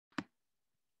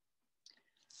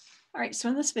All right, so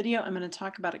in this video, I'm going to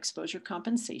talk about exposure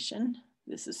compensation.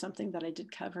 This is something that I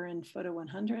did cover in Photo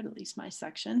 100, at least my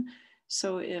section.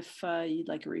 So if you'd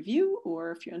like a review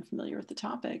or if you're unfamiliar with the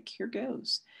topic, here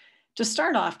goes. To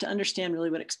start off, to understand really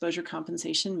what exposure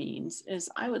compensation means, is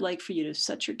I would like for you to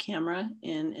set your camera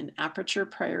in an aperture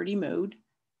priority mode.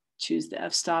 Choose the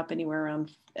f-stop anywhere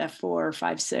around f4 or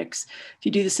 5.6. If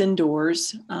you do this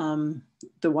indoors,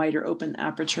 the wider open the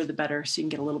aperture, the better, so you can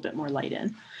get a little bit more light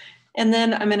in. And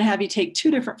then I'm going to have you take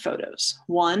two different photos.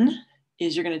 One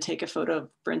is you're going to take a photo of,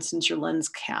 for instance, your lens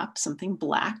cap, something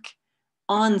black,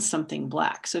 on something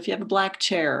black. So if you have a black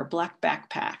chair or black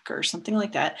backpack or something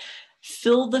like that,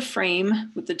 fill the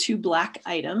frame with the two black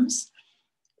items.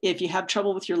 If you have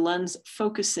trouble with your lens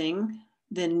focusing,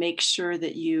 then make sure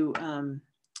that you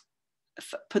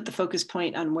put the focus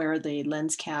point on where the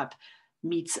lens cap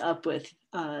meets up with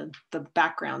the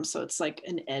background. So it's like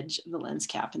an edge of the lens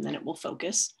cap, and then it will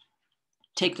focus.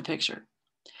 Take the picture.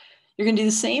 You're going to do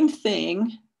the same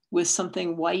thing with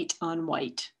something white on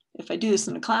white. If I do this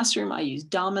in a classroom, I use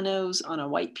dominoes on a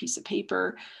white piece of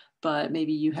paper, but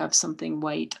maybe you have something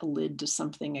white, a lid to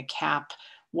something, a cap.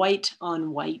 White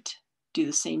on white, do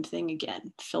the same thing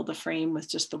again. Fill the frame with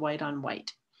just the white on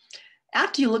white.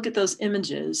 After you look at those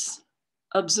images,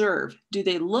 observe, do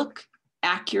they look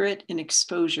accurate in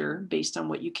exposure based on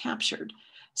what you captured?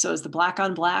 So is the black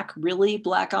on black really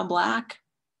black on black?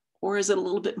 Or is it a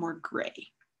little bit more gray?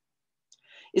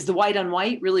 Is the white on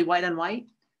white really white on white?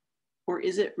 Or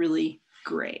is it really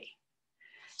gray?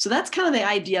 So that's kind of the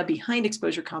idea behind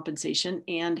exposure compensation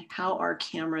and how our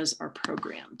cameras are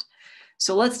programmed.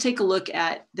 So let's take a look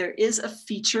at, there is a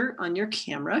feature on your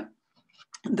camera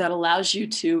that allows you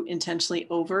to intentionally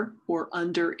over or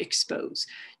underexpose.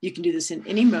 You can do this in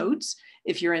any modes.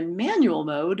 If you're in manual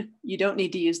mode, you don't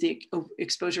need to use the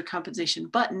exposure compensation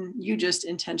button. You just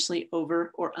intentionally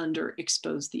over or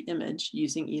underexpose the image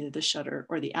using either the shutter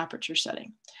or the aperture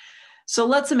setting. So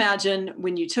let's imagine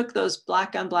when you took those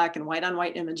black on black and white on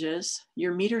white images,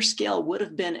 your meter scale would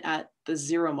have been at the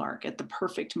 0 mark, at the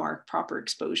perfect mark, proper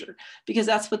exposure, because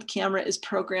that's what the camera is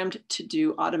programmed to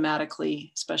do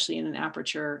automatically, especially in an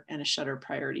aperture and a shutter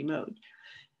priority mode.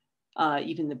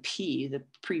 Even the P, the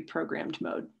pre-programmed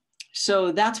mode.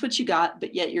 So that's what you got,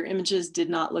 but yet your images did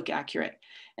not look accurate.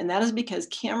 And that is because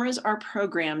cameras are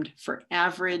programmed for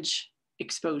average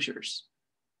exposures.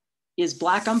 Is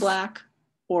black on black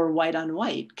or white on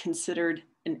white considered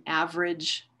an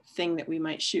average thing that we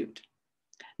might shoot?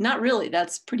 Not really,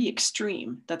 that's pretty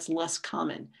extreme. That's less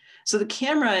common. So the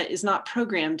camera is not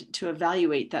programmed to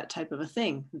evaluate that type of a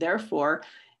thing. Therefore,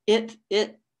 it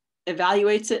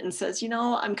evaluates it and says, you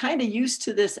know, I'm kind of used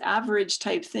to this average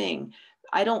type thing.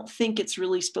 I don't think it's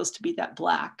really supposed to be that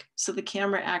black. So the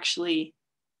camera actually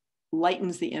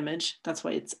lightens the image. That's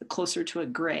why it's closer to a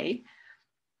gray.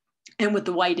 And with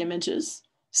the white images,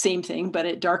 same thing, but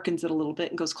it darkens it a little bit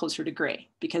and goes closer to gray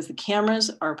because the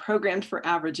cameras are programmed for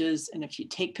averages. And if you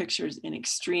take pictures in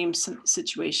extreme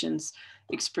situations,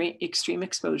 extreme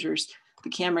exposures, the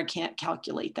camera can't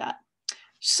calculate that.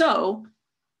 So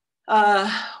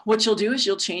what you'll do is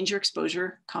you'll change your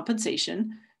exposure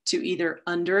compensation to either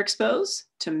underexpose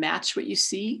to match what you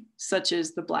see, such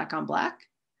as the black on black,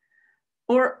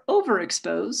 or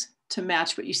overexpose to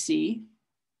match what you see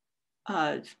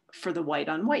for the white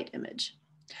on white image.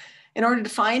 In order to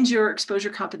find your exposure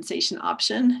compensation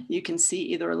option, you can see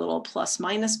either a little plus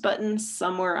minus button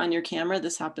somewhere on your camera.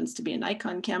 This happens to be a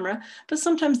Nikon camera, but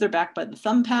sometimes they're backed by the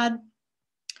thumb pad.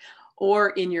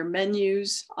 Or in your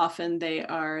menus, often they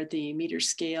are, the meter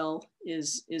scale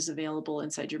is available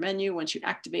inside your menu. Once you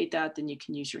activate that, then you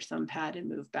can use your thumb pad and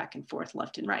move back and forth,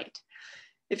 left and right.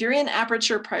 If you're in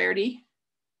aperture priority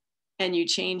and you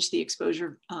change the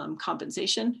exposure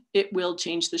compensation, it will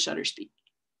change the shutter speed.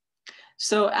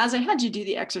 So as I had you do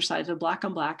the exercise of black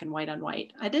on black and white on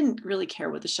white, I didn't really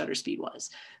care what the shutter speed was.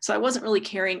 So I wasn't really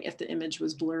caring if the image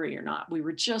was blurry or not. We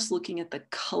were just looking at the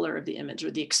color of the image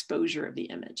or the exposure of the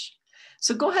image.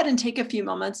 So go ahead and take a few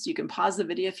moments. You can pause the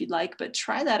video if you'd like, but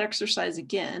try that exercise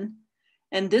again.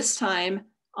 And this time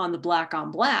on the black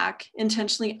on black,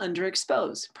 intentionally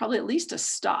underexpose, probably at least a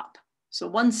stop. So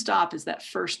one stop is that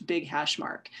first big hash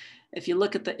mark. If you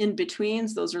look at the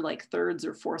in-betweens, those are like thirds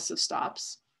or fourths of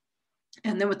stops.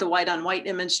 And then with the white on white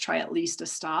image, try at least a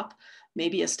stop,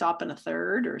 maybe a stop and a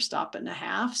third or a stop and a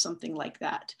half, something like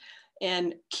that.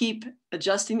 And keep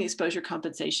adjusting the exposure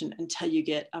compensation until you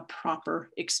get a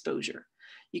proper exposure.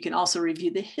 You can also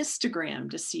review the histogram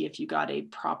to see if you got a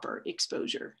proper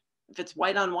exposure. If it's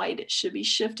white on white, it should be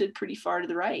shifted pretty far to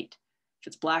the right. If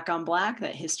it's black on black,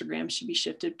 that histogram should be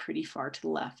shifted pretty far to the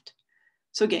left.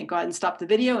 So again, go ahead and stop the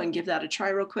video and give that a try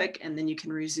real quick, and then you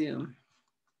can resume.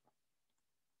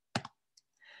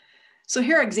 So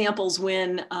here are examples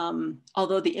when,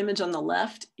 although the image on the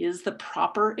left is the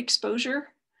proper exposure,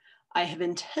 I have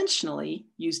intentionally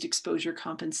used exposure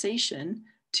compensation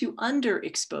to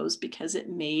underexpose because it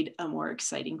made a more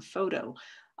exciting photo.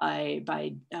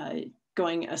 By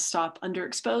going a stop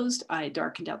underexposed, I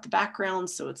darkened out the background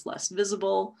so it's less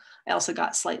visible. I also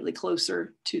got slightly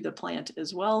closer to the plant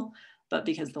as well, but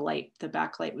because the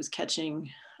backlight was catching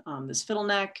this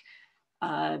fiddleneck,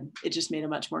 it just made a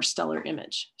much more stellar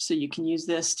image. So you can use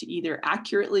this to either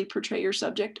accurately portray your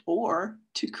subject or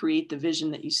to create the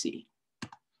vision that you see.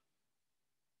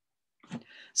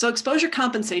 So exposure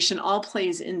compensation all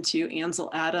plays into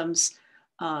Ansel Adams'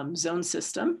 zone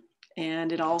system,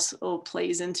 and it also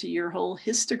plays into your whole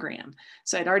histogram.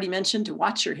 So I'd already mentioned to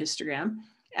watch your histogram.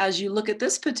 As you look at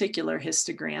this particular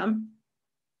histogram,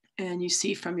 and you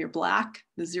see from your black,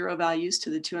 the 0 values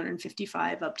to the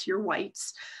 255 up to your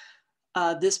whites,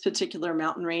 this particular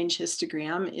mountain range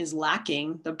histogram is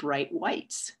lacking the bright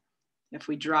whites. If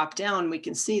we drop down, we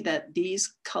can see that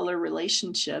these color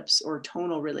relationships or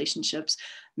tonal relationships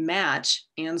match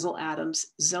Ansel Adams'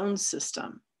 zone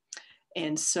system.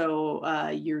 And so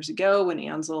years ago when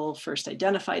Ansel first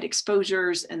identified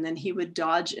exposures, and then he would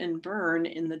dodge and burn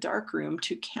in the darkroom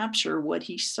to capture what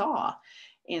he saw.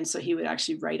 And so he would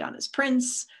actually write on his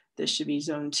prints, this should be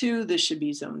zone 2, this should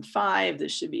be zone 5,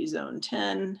 this should be zone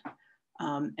 10,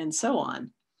 and so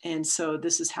on. And so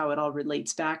this is how it all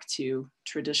relates back to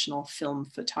traditional film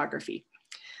photography.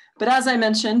 But as I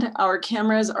mentioned, our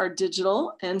cameras are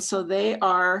digital, and so they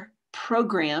are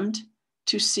programmed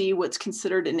to see what's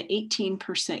considered an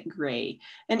 18% gray.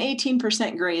 And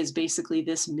 18% gray is basically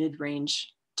this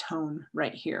mid-range tone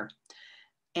right here.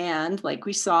 And like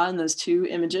we saw in those two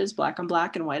images, black on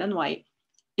black and white on white,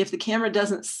 if the camera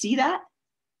doesn't see that,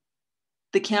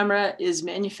 the camera is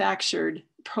manufactured,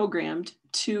 programmed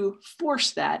to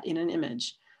force that in an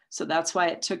image. So that's why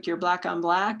it took your black on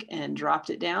black and dropped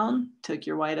it down, took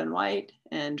your white on white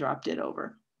and dropped it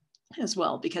over as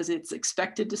well, because it's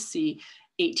expected to see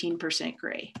 18%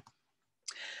 gray.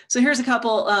 So here's a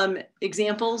couple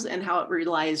examples and how it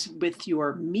relies with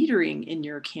your metering in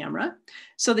your camera.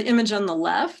 So the image on the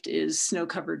left is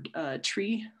snow-covered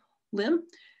tree limb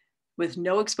with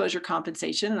no exposure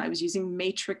compensation, and I was using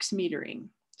matrix metering.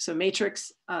 So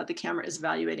matrix, the camera is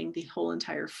evaluating the whole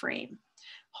entire frame.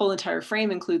 Whole entire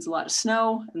frame includes a lot of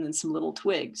snow and then some little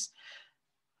twigs.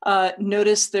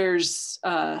 Notice there is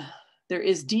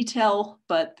detail,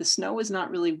 but the snow is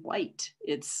not really white.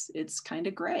 It's kind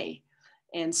of gray.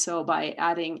 And so by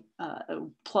adding a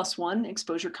 +1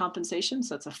 exposure compensation,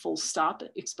 so that's a full stop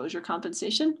exposure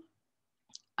compensation,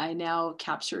 I now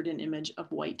captured an image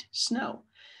of white snow.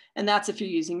 And that's if you're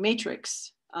using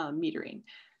matrix metering.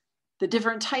 The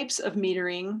different types of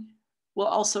metering will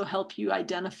also help you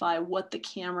identify what the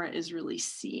camera is really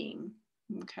seeing,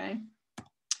 okay?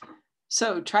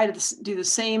 So try to do the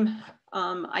same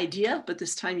idea, but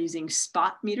this time using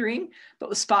spot metering. But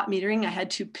with spot metering, I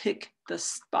had to pick the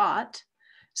spot.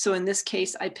 So in this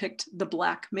case, I picked the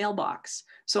black mailbox.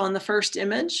 So on the first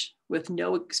image with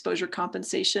no exposure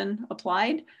compensation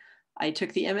applied, I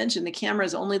took the image and the camera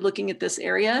is only looking at this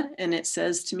area and it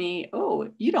says to me, oh,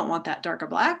 you don't want that darker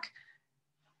black.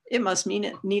 It must mean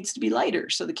it needs to be lighter.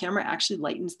 So the camera actually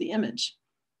lightens the image.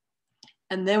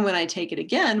 And then when I take it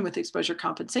again with exposure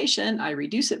compensation, I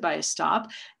reduce it by a stop.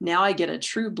 Now I get a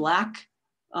true black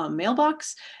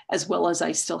mailbox, as well as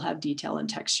I still have detail and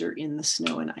texture in the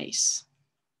snow and ice.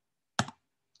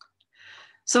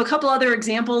 So a couple other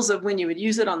examples of when you would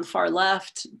use it on the far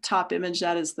left, top image,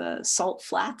 that is the Salt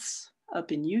Flats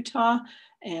up in Utah.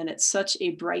 And it's such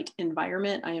a bright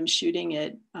environment. I am shooting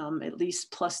it at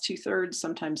least +2/3,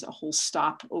 sometimes a whole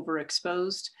stop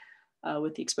overexposed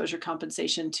with the exposure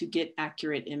compensation to get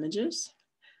accurate images.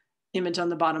 Image on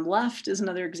the bottom left is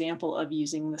another example of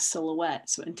using the silhouette.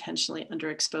 So intentionally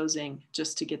underexposing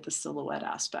just to get the silhouette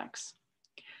aspects.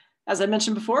 As I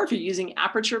mentioned before, if you're using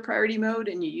aperture priority mode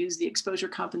and you use the exposure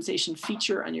compensation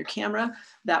feature on your camera,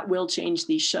 that will change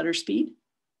the shutter speed.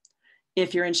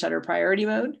 If you're in shutter priority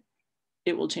mode,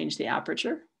 it will change the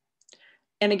aperture.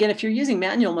 And again, if you're using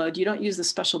manual mode, you don't use the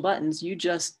special buttons, you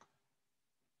just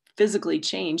physically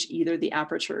change either the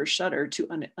aperture or shutter to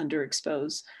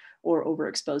underexpose or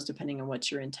overexpose, depending on what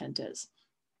your intent is.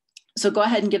 So go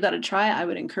ahead and give that a try. I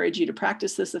would encourage you to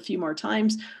practice this a few more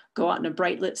times. Go out in a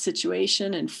bright lit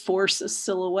situation and force a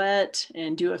silhouette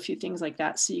and do a few things like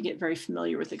that so you get very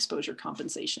familiar with exposure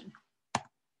compensation.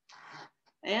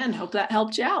 And hope that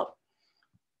helped you out.